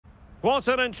What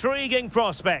an intriguing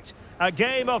prospect. A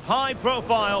game of high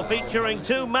profile featuring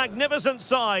two magnificent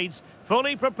sides,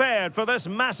 fully prepared for this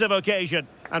massive occasion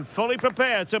and fully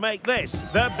prepared to make this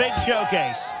their big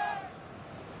showcase.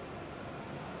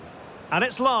 And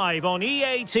it's live on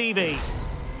EA TV.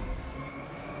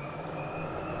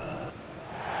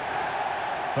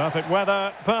 Perfect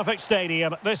weather, perfect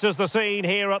stadium. This is the scene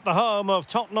here at the home of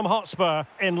Tottenham Hotspur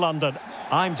in London.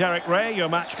 I'm Derek Ray, your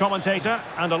match commentator,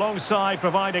 and alongside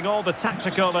providing all the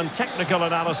tactical and technical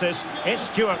analysis, it's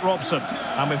Stuart Robson.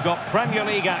 And we've got Premier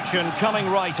League action coming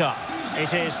right up.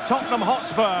 It is Tottenham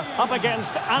Hotspur up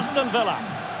against Aston Villa.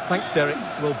 Thanks, Derek.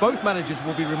 Well, both managers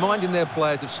will be reminding their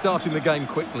players of starting the game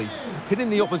quickly, pinning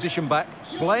the opposition back,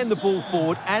 playing the ball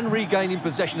forward and regaining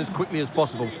possession as quickly as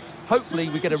possible. Hopefully,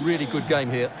 we get a really good game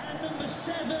here. Number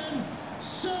 7,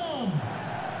 Son.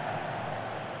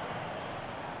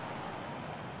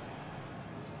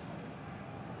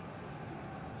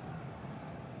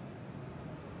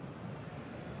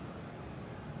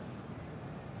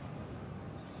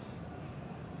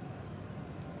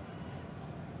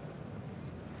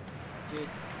 Cheers.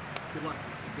 Good luck.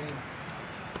 Good game.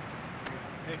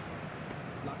 Hey.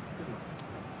 Good luck. Good luck.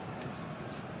 Thanks.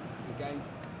 Good game.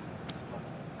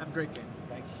 Have a great game.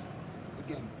 Thanks.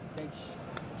 Good game. Thanks.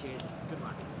 Cheers. Good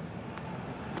luck.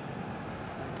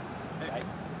 Thanks. Hey.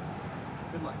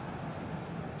 Good luck.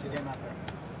 Cheers. Game out there.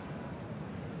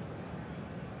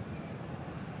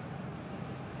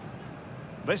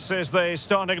 This is the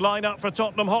starting lineup for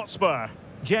Tottenham Hotspur.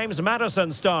 James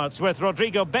Maddison starts with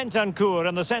Rodrigo Bentancur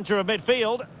in the centre of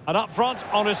midfield. And up front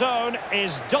on his own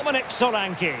is Dominic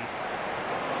Solanke.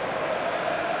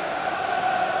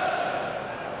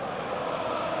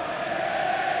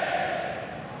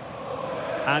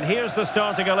 And here's the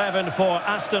starting 11 for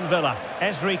Aston Villa.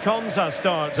 Ezri Konsa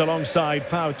starts alongside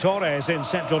Pau Torres in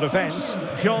central defence.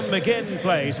 John McGinn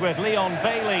plays with Leon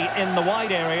Bailey in the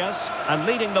wide areas. And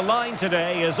leading the line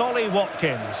today is Ollie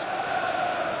Watkins.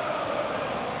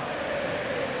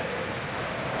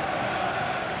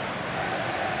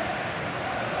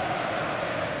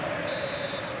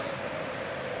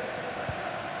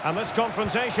 And this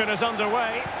confrontation is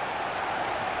underway.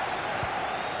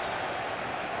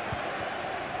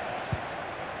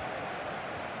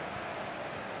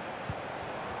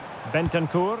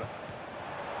 Bentancur.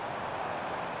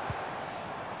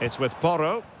 It's with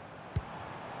Porro.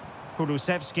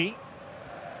 Kulusevski.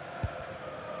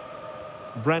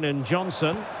 Brennan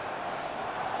Johnson.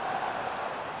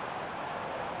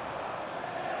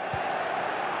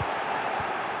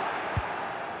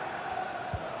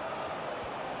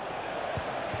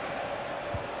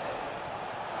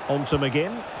 On to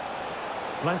McGinn.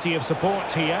 Plenty of support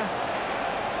here.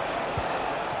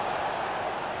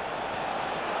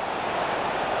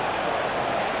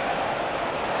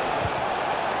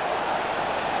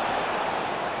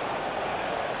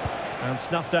 And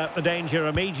snuffed out the danger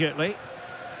immediately.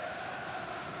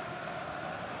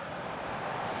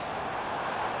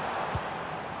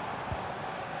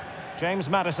 James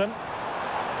Maddison.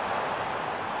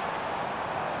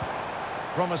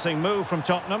 Promising move from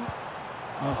Tottenham.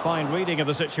 A fine reading of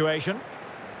the situation.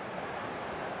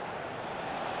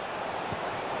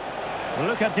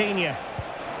 Look at Digne.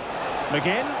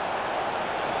 McGinn.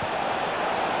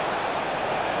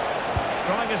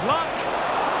 Trying his luck.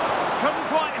 Couldn't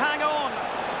quite hang on.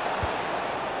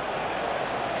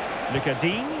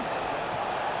 Lucadine.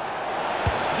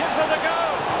 Gives it a go.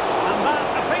 And that,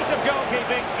 a piece of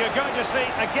goalkeeping you're going to see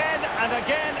again and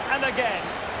again and again.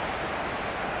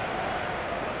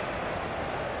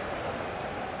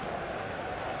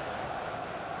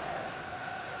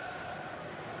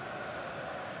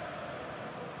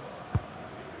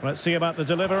 Let's see about the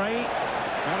delivery.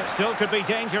 Well, it still could be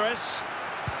dangerous.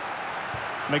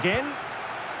 McGinn.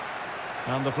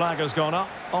 And the flag has gone up,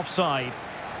 offside.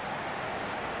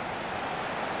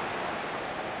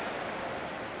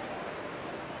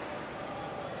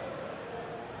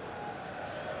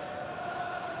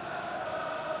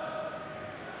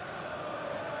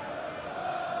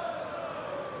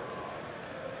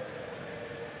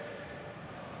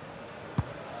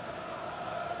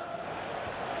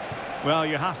 Well,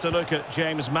 you have to look at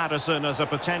James Maddison as a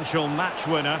potential match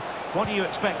winner. What do you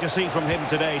expect to see from him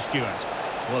today, Stuart?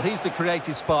 Well, he's the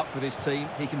creative spark for this team.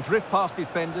 He can drift past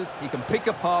defenders, he can pick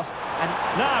a pass, and...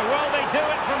 Now, will they do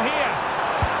it from here?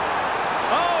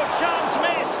 Oh, chance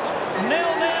missed!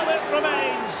 0-0 it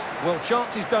remains. Well,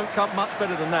 chances don't come much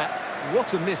better than that.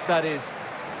 What a miss that is.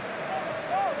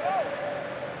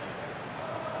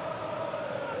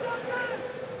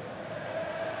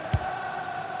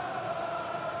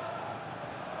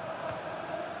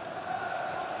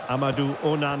 Amadou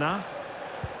Onana.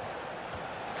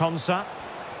 Konsa.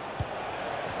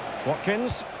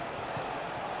 Watkins.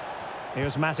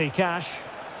 Here's Matty Cash.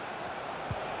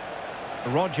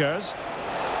 Rodgers.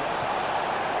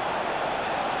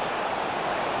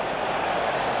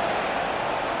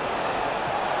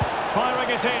 Firing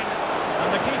it in,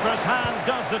 and the keeper's hand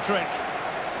does the trick.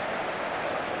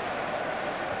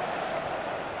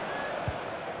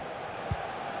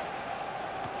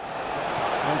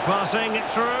 And passing it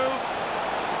through.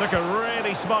 Took a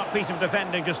really smart piece of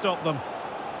defending to stop them.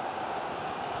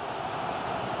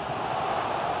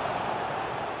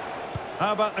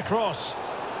 How about the cross?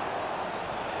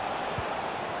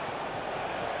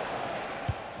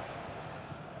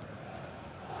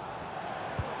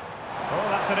 Oh,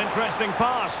 that's an interesting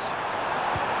pass.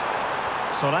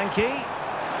 Solanke.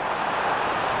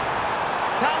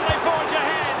 Can they forge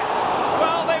ahead?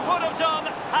 Well, they would have done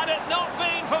had it not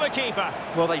been for the keeper.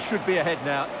 Well, they should be ahead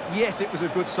now. Yes, it was a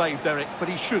good save, Derek, but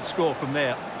he should score from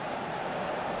there.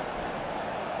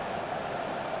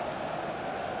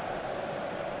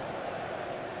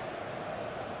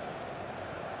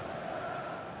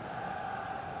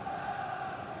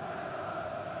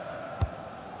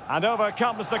 And over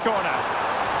comes the corner.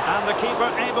 And the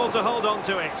keeper able to hold on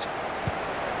to it.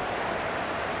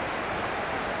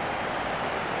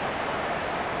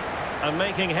 And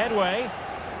making headway.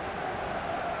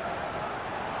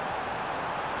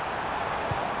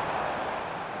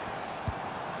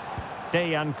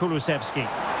 Dejan Kulusevski.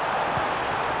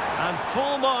 And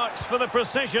full marks for the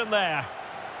precision there.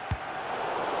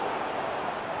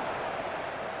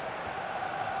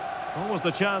 Almost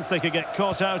the chance they could get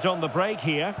caught out on the break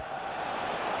here.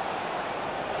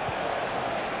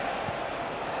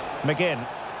 McGinn.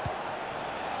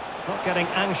 Not getting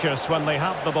anxious when they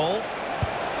have the ball.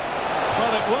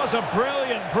 Well, it was a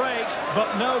brilliant break,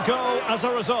 but no goal as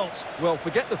a result. Well,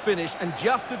 forget the finish and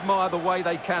just admire the way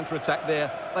they counter-attacked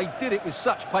there. They did it with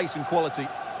such pace and quality.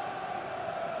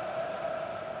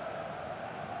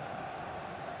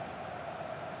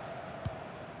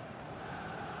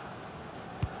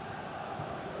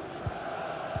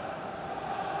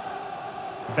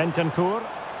 Bentancur.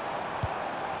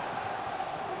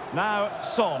 Now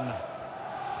Son.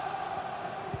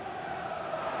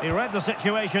 He read the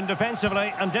situation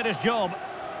defensively and did his job.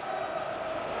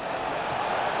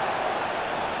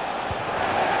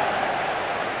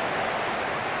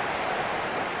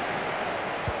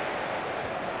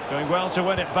 Doing well to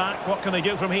win it back. What can they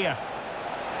do from here?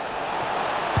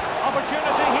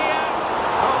 Opportunity here.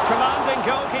 Oh, commanding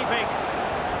goalkeeping.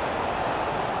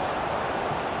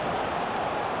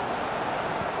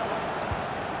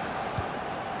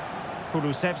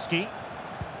 Kulusevski.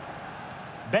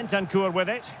 Bentancur with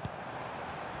it.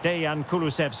 Dejan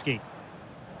Kulusevski.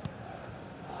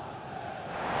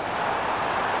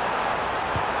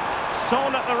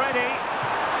 Son at the ready.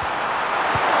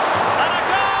 And a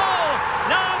goal!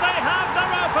 Now they have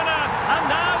their opener, and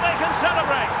now they can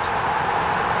celebrate.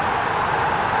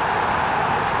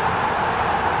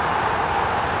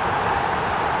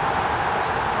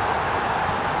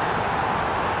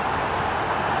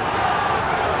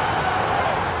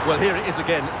 Well, here it is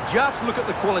again. Just look at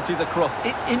the quality of the cross.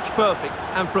 It's inch perfect,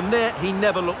 and from there, he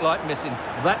never looked like missing.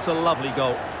 That's a lovely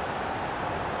goal.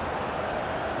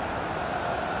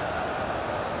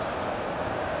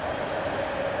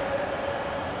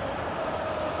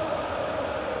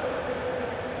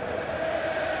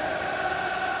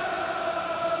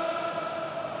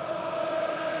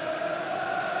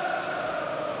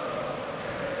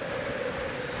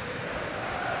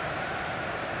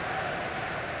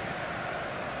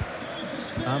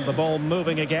 And the ball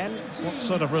moving again. What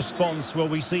sort of response will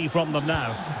we see from them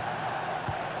now?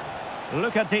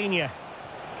 Lucatinha.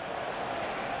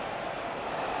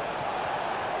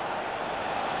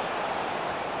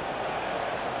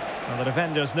 Well, the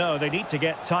defenders know they need to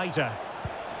get tighter.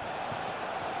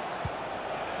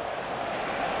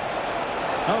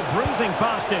 Oh, breezing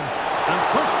past him and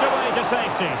pushed away to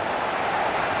safety.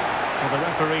 Well, the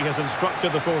referee has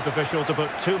instructed the fourth official to put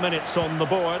 2 minutes on the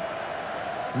board.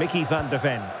 Mickey van de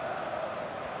Ven.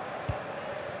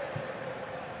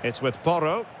 It's with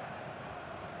Porro.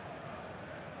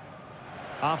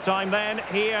 Half-time then,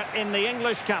 here in the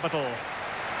English capital.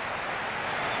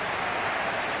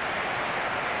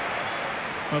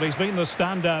 Well, he's been the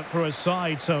standout for his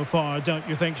side so far, don't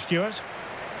you think, Stuart?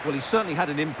 Well, he certainly had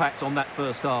an impact on that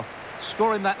first half,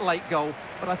 scoring that late goal,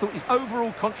 but I thought his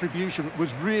overall contribution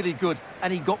was really good,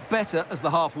 and he got better as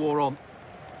the half wore on.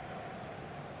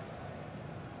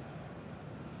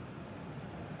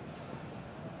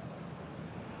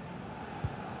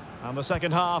 And the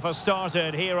second half has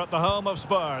started here at the home of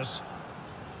Spurs.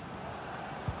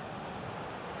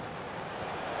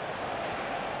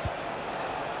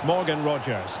 Morgan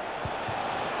Rogers.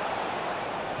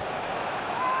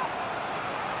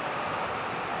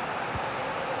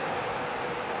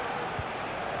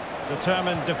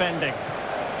 Determined defending.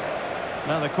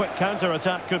 Now the quick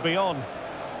counter-attack could be on.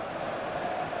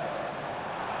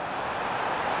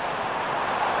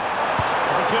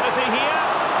 Opportunity here,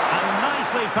 and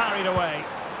nicely parried away.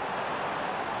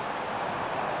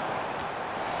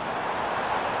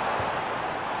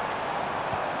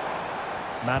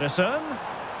 Maddison.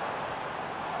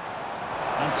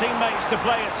 And teammates to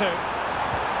play it to.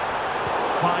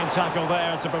 Fine tackle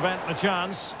there to prevent the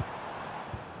chance.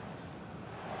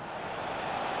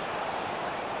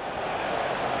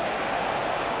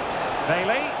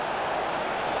 Bailey.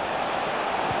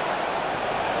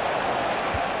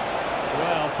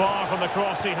 Well, far from the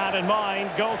cross he had in mind.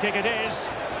 Goal kick it is.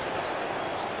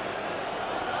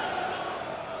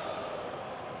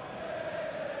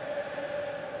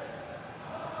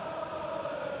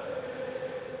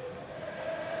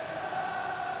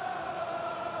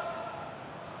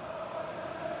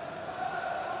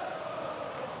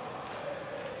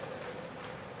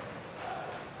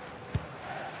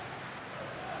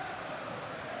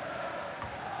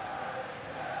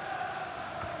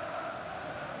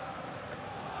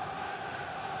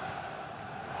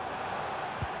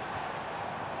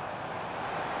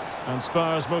 And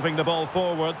Spurs moving the ball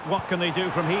forward. What can they do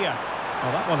from here?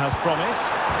 Well, that one has promise.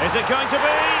 Is it going to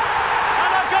be?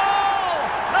 And a goal!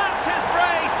 That's his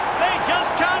brace! They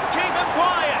just can't keep him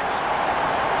quiet!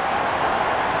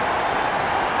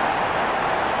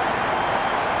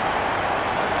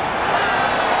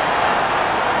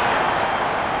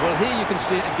 Well, here you can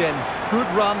see it again. Good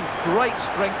run, great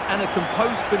strength, and a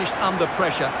composed finish under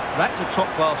pressure. That's a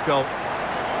top-class goal.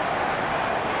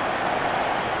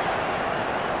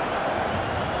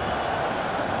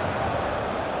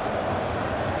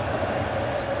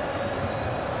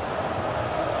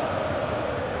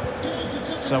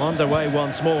 So underway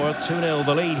once more, 2-0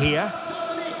 the lead here.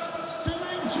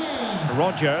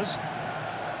 Rogers.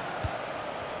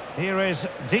 Here is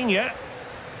Digne.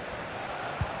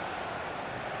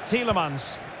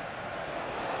 Tielemans.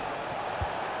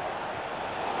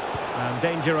 And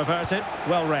danger averted,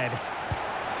 well read.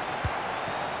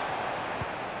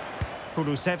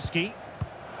 Kulusevski.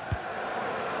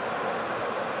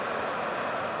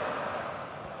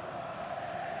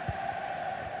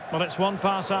 Well, it's one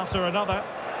pass after another.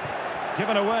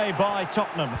 Given away by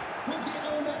Tottenham. With the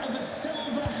owner of a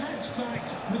silver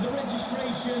hatchback with the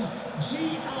registration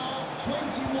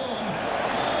GR21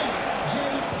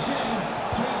 LJJ.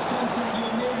 Please contact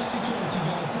your nearest security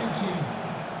guard. Thank you.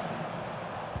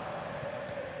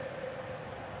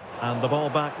 And the ball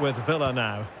back with Villa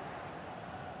now.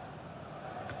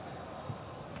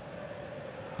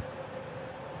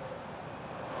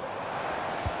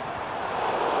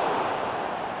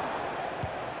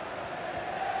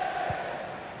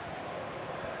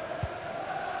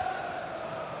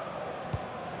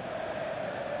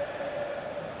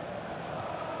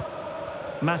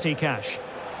 Matty Cash.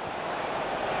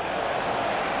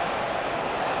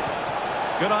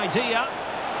 Good idea.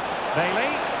 Bailey.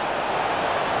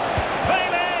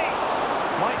 Bailey!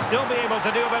 Might still be able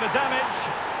to do a bit of damage.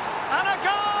 And a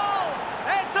goal!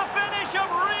 It's a finish of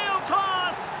real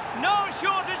class. No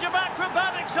shortage of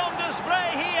acrobatics on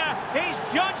display here. He's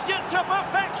judged it to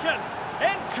perfection.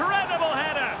 Incredible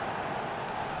header.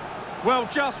 Well,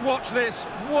 just watch this.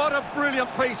 What a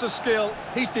brilliant piece of skill.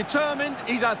 He's determined,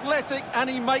 he's athletic, and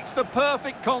he makes the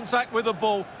perfect contact with the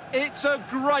ball. It's a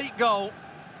great goal.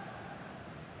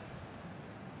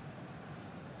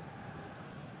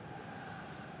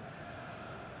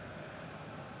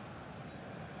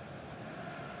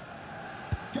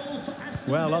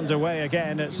 Well, underway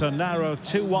again. It's a narrow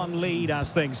 2-1 lead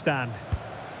as things stand.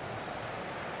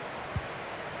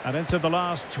 And into the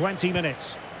last 20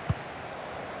 minutes.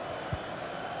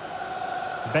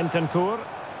 Bentancur.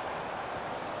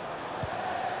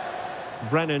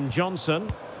 Brennan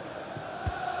Johnson.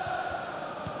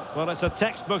 Well, it's a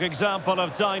textbook example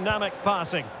of dynamic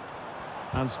passing.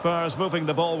 And Spurs moving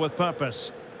the ball with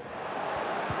purpose.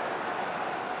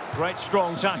 Great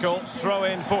strong tackle, throw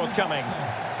in forthcoming.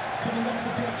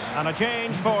 And a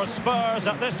change for Spurs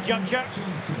at this juncture.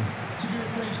 To be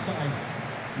replaced by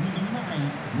number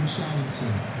 9,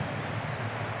 Richarlison.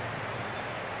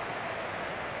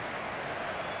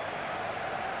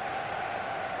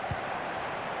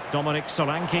 Dominic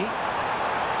Solanke.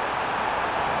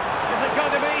 Is it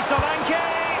going to be Solanke?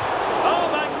 Oh,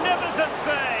 magnificent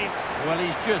save! Well,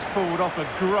 he's just pulled off a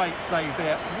great save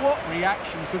there. What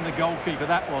reaction from the goalkeeper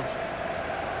that was.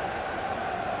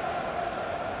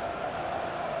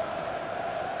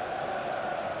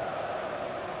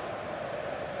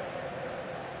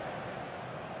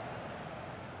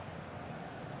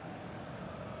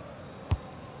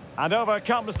 And over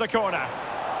comes the corner.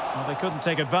 Well, they couldn't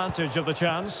take advantage of the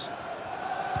chance.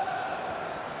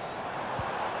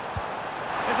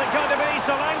 Is it going to be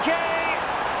Solanke?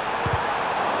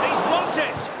 He's blocked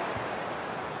it.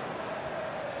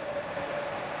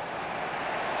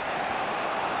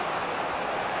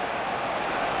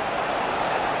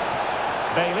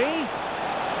 Bailey.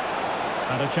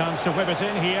 And a chance to whip it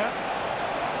in here.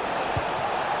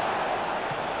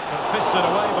 But fisted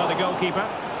away by the goalkeeper.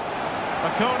 A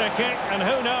corner kick, and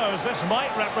who knows, this might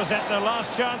represent their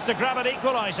last chance to grab an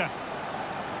equaliser.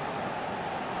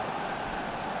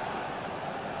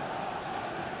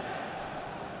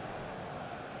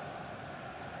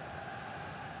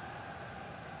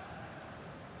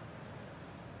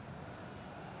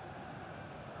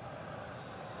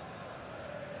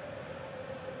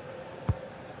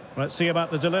 Let's see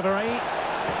about the delivery.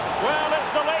 Well,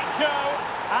 it's the late show,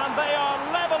 and they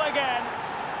are level again.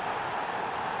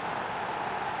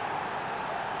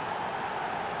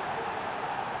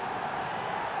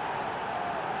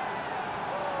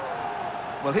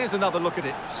 Well, here's another look at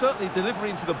it. Certainly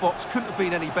delivery into the box couldn't have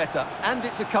been any better, and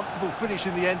it's a comfortable finish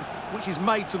in the end, which is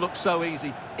made to look so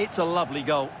easy. It's a lovely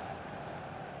goal.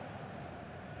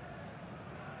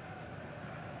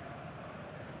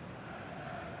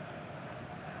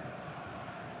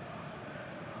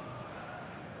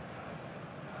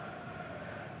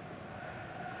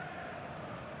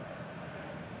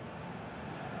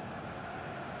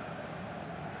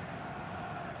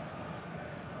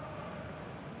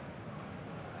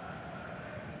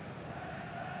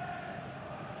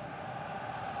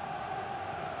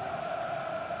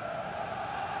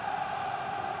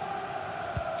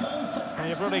 And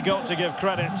you've really got to give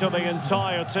credit to the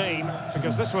entire team,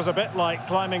 because this was a bit like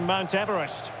climbing Mount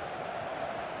Everest.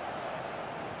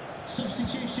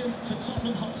 Substitution for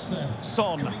Tottenham Hotspur.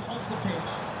 Son. Coming off the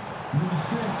pitch, number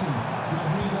 30,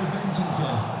 Rodrigo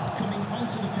Bentancur. Coming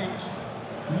onto the pitch,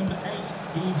 number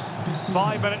 8, Yves Bissouma.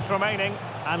 5 minutes remaining,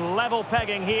 and level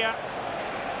pegging here.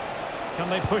 Can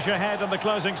they push ahead in the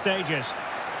closing stages?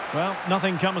 Well,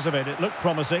 nothing comes of it. It looked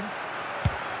promising.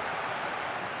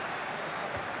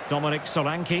 Dominic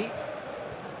Solanke.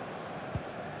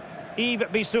 Yves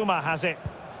Bissouma has it.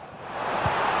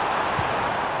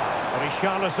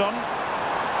 Richarlison.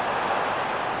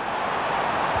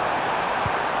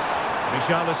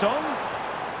 Richarlison.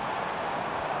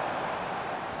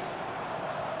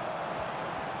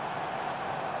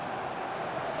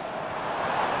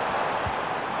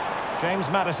 James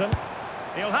Maddison.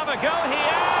 He'll have a go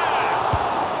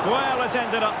here. Well, it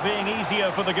ended up being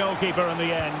easier for the goalkeeper in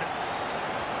the end.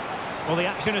 Well, the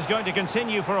action is going to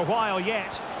continue for a while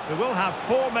yet. We will have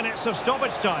 4 minutes of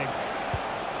stoppage time.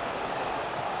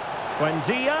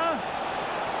 Buendia.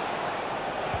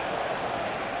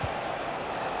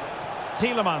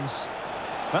 Tielemans.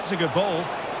 That's a good ball.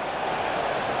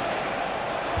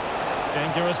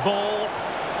 Dangerous ball.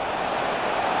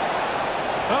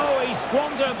 Oh, he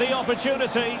squandered the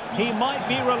opportunity. He might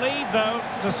be relieved, though,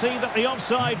 to see that the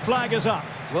offside flag is up.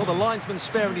 Well, the linesman's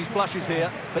sparing his blushes here,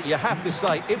 but you have to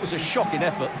say it was a shocking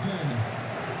effort.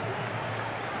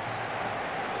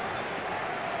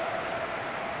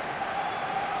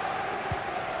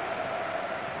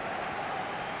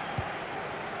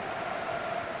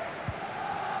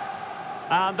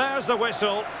 And there's the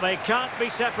whistle. They can't be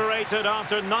separated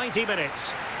after 90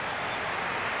 minutes.